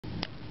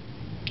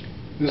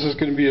This is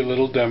going to be a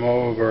little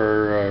demo of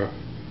our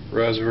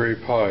Raspberry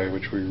Pi,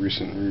 which we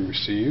recently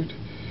received.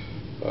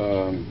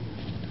 I'll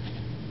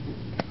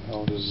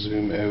just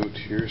zoom out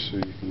here so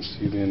you can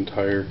see the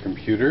entire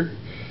computer.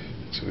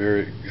 It's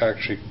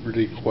actually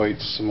really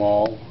quite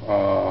small.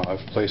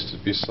 I've placed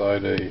it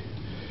beside a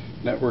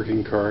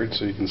networking card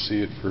so you can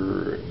see it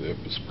for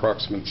its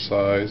approximate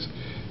size.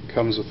 It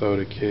comes without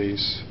a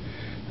case.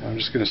 I'm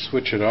just going to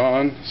switch it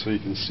on so you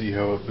can see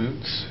how it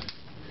boots.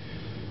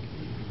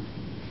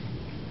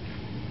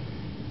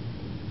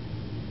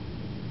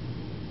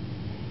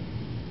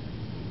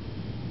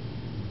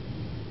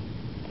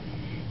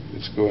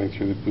 It's going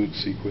through the boot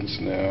sequence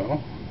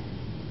now.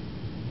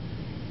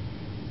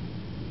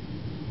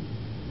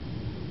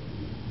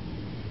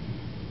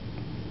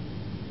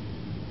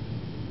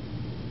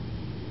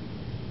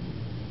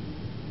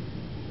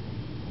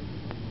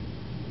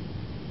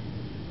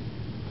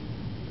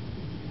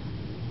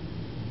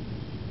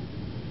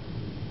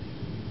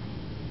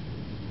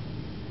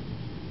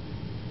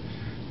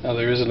 Now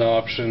there is an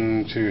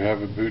option to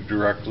have it boot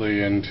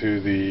directly into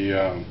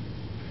the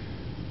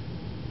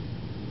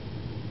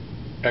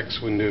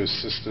X Windows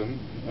system,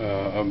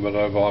 but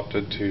I've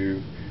opted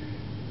to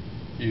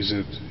use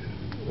it,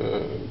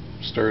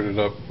 start it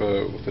up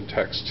with a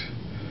text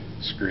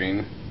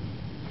screen.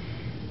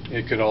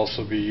 It could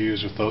also be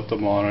used without the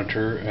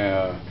monitor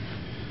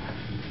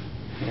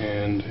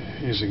and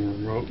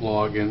using remote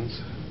logins.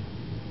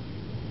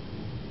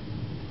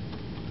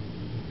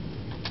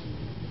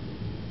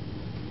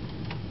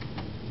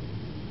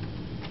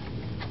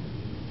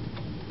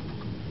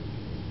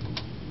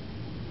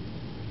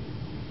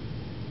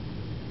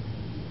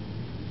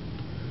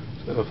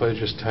 So if I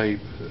just type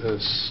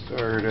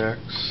start X,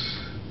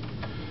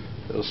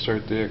 it'll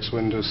start the X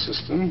Windows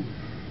system.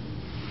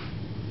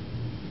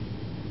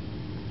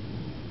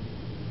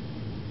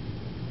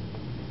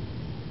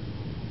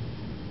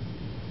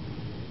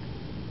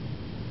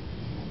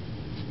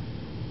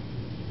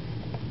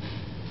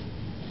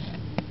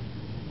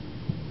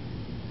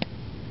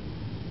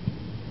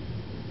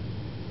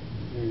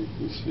 There you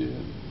can see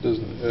it.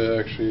 Doesn't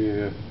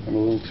actually? I'm a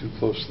little too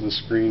close to the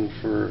screen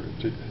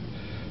to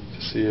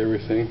see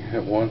everything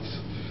at once,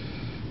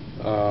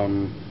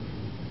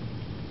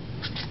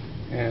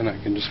 and I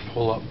can just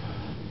pull up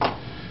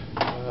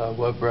a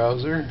web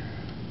browser.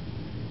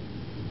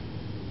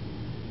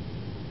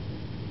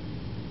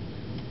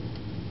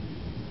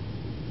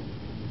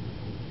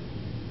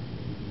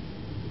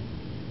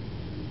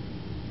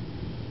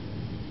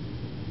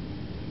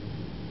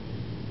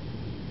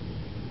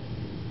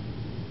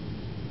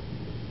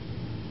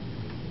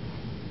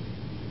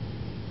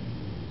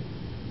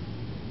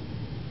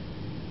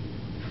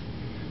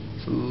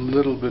 It's a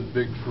little bit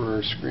big for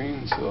our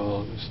screen, so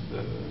I'll just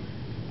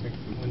make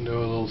the window a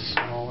little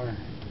smaller.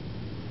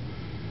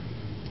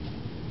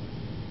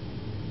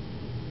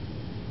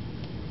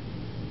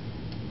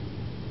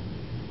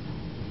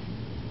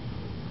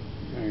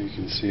 There you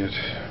can see it.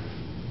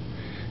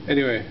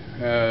 Anyway,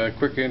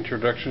 quick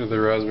introduction to the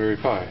Raspberry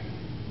Pi.